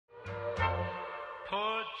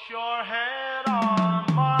your head on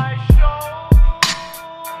my shoulder.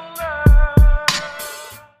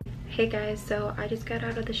 Hey guys, so I just got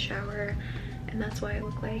out of the shower and that's why I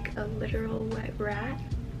look like a literal wet rat,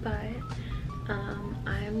 but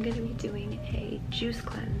I'm gonna be doing a juice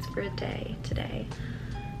cleanse for a day today,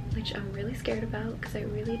 which I'm really scared about because I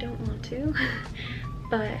really don't want to.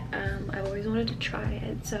 But I've always wanted to try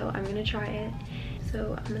it, so I'm gonna try it.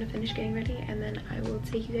 So I'm gonna finish getting ready and then I will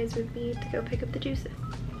take you guys with me to go pick up the juices.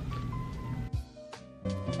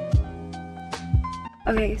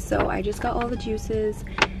 Okay, so I just got all the juices.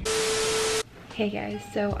 Hey guys,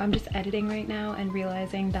 so I'm just editing right now and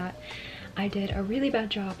realizing that I did a really bad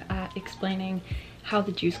job at explaining how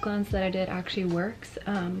the juice cleanse that I did actually works.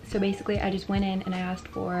 So basically I just went in and I asked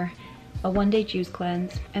for a one-day juice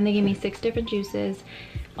cleanse and they gave me 6 different juices,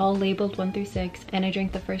 all labeled 1 through 6, and I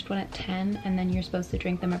drank the first one at 10 and then you're supposed to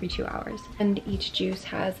drink them every 2 hours. And each juice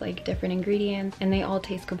has like different ingredients and they all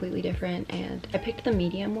taste completely different, and I picked the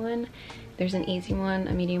medium one. There's an easy one,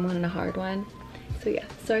 a medium one, and a hard one. So yeah,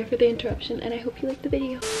 sorry for the interruption and I hope you like the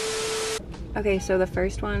video. Okay, so the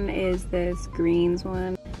first one is this greens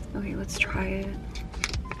one. Okay, let's try it.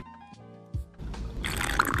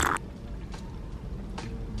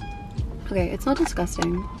 Okay, it's not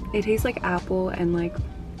disgusting. It tastes like apple and like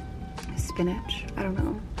spinach. I don't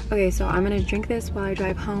know. Okay, so I'm gonna drink this while I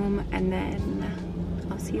drive home and then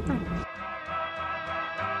I'll see you then.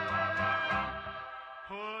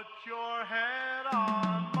 Put your head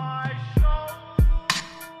on my shoulder.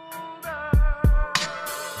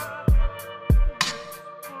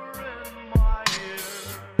 Whisper in my ear,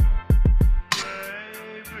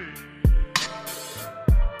 baby.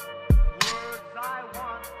 Words I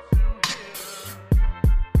want to hear.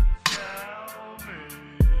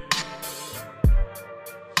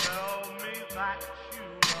 Tell me that you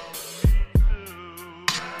love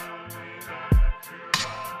me too.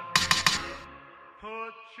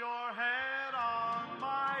 Put your head on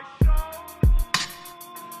my shoulder.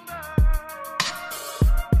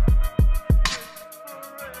 Whisper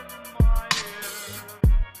in my ear.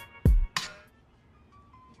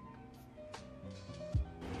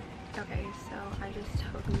 Okay, so I just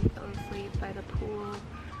totally fell asleep by the pool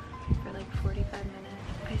for like 45 minutes.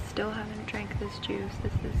 I still haven't drank this juice.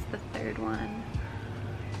 This is the 3rd one.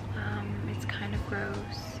 It's kind of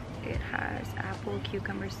gross. It has apple,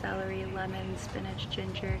 cucumber, celery, lemon, spinach,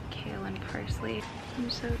 ginger, kale, and parsley. I'm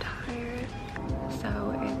so tired.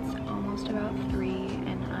 So it's almost about 3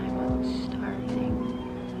 and I'm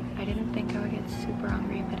starving. I didn't think I would get super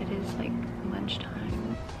hungry, but it is like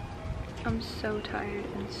lunchtime. I'm so tired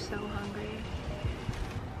and so hungry.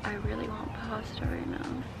 I really want pasta right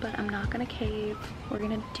now, but I'm not gonna cave. We're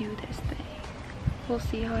gonna do this thing. We'll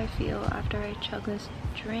see how I feel after I chug this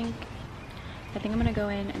drink. I think I'm gonna go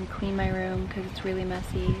in and clean my room because it's really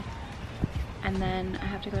messy, and then I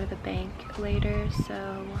have to go to the bank later,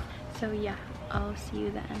 so yeah, I'll see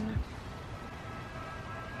you then.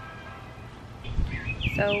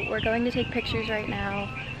 So we're going to take pictures right now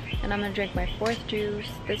and I'm gonna drink my 4th juice.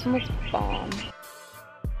 This one looks bomb.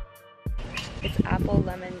 It's apple,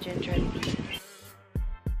 lemon, ginger, and beet.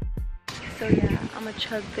 So yeah, I'm gonna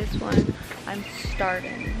chug this one. I'm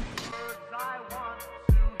starving.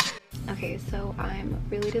 Okay, so I'm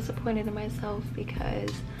really disappointed in myself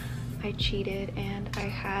because I cheated and I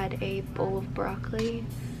had a bowl of broccoli.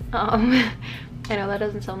 I know that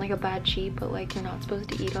doesn't sound like a bad cheat, but like you're not supposed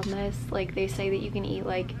to eat on this. Like they say that you can eat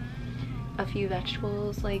like a few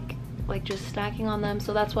vegetables, like just snacking on them.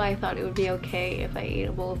 So that's why I thought it would be okay if I ate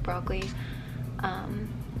a bowl of broccoli.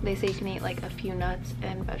 They say you can eat like a few nuts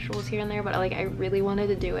and vegetables here and there, but like I really wanted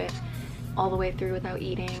to do it all the way through without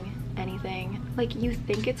eating anything. Like you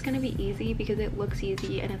think it's gonna be easy because it looks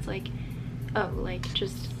easy and it's like, oh, like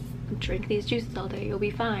just drink these juices all day, you'll be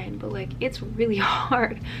fine. But like it's really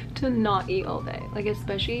hard to not eat all day, like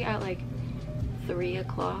especially at like 3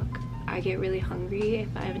 o'clock. I get really hungry if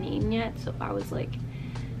I haven't eaten yet, so I was like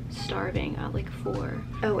starving at like 4.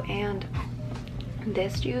 Oh, and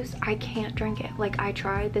this juice, I can't drink it. Like I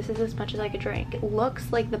tried, this is as much as I could drink. It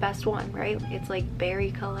looks like the best one, right? It's like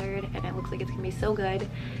berry colored and it looks like it's gonna be so good.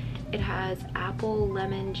 It has apple,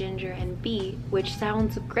 lemon, ginger, and beet, which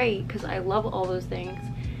sounds great because I love all those things.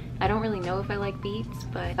 I don't really know if I like beets,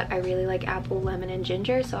 but I really like apple, lemon, and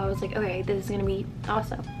ginger, so I was like, okay, this is gonna be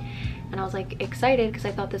awesome. And I was like excited because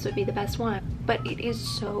I thought this would be the best one. But it is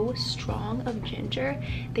so strong of ginger.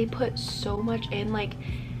 They put so much in. Like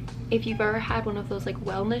if you've ever had one of those like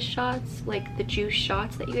wellness shots, like the juice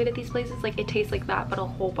shots that you get at these places, like it tastes like that, but a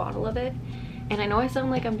whole bottle of it. And I know I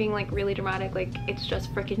sound like I'm being like really dramatic, like it's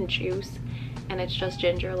just freaking juice and it's just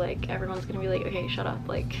ginger, like everyone's gonna be like, okay, shut up,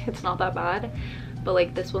 like it's not that bad. But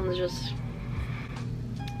like this one's just,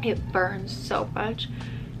 it burns so much.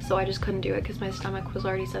 So I just couldn't do it because my stomach was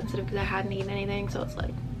already sensitive because I hadn't eaten anything. So it's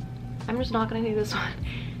like, I'm just not gonna do this one.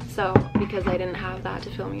 So because I didn't have that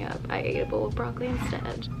to fill me up, I ate a bowl of broccoli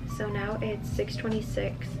instead. So now it's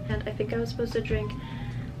 6:26 and I think I was supposed to drink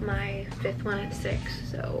my 5th one at 6,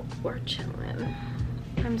 so we're chilling.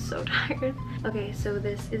 I'm so tired. Okay, so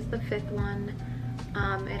this is the 5th one.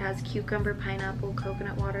 It has cucumber, pineapple,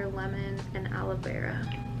 coconut water, lemon, and aloe vera.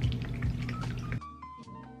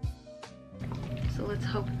 So let's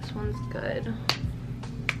hope this one's good.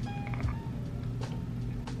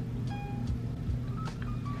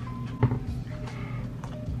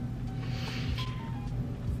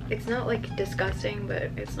 It's not like disgusting, but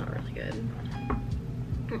it's not really good.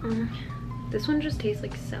 This one just tastes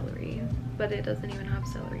like celery, but it doesn't even have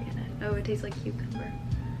celery in it. Oh, it tastes like cucumber.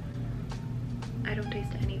 I don't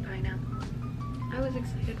taste any pineapple. I was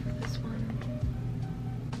excited for this one.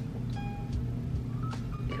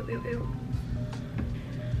 Ew, ew, ew.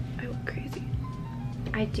 I went crazy.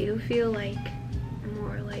 I do feel like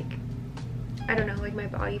more like, I don't know, like my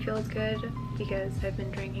body feels good because I've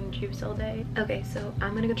been drinking juice all day. Okay, so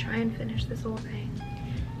I'm gonna go try and finish this whole thing.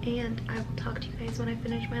 And I will talk to you guys when I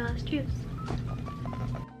finish my last juice.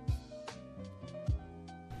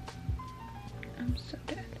 I'm so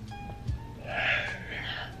dead.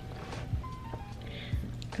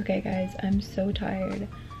 Okay guys, I'm so tired.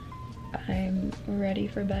 I'm ready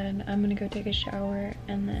for bed. I'm gonna go take a shower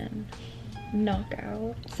and then knock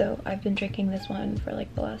out. So I've been drinking this one for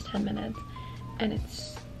like the last 10 minutes and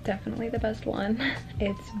it's definitely the best one.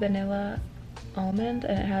 It's vanilla almond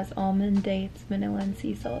and it has almond, dates, vanilla, and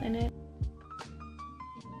sea salt in it.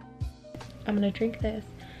 I'm gonna drink this,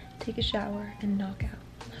 take a shower, and knock out.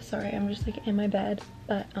 Sorry, I'm just like in my bed,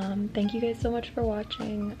 but thank you guys so much for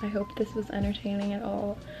watching. I hope this was entertaining at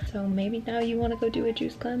all. So maybe now you want to go do a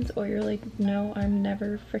juice cleanse, or you're like, no, I'm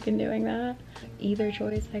never freaking doing that. Either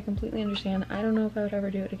choice, I completely understand. I don't know if I would ever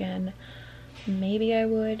do it again. Maybe I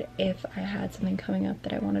would if I had something coming up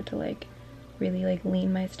that I wanted to like really like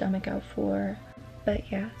lean my stomach out for.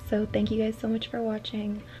 But yeah, so thank you guys so much for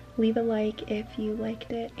watching. Leave a like if you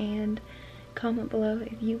liked it and comment below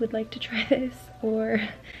if you would like to try this or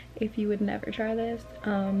if you would never try this.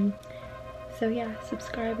 So yeah,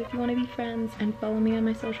 subscribe if you want to be friends and follow me on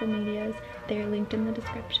my social medias. They're linked in the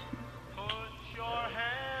description. Put your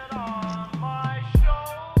head on.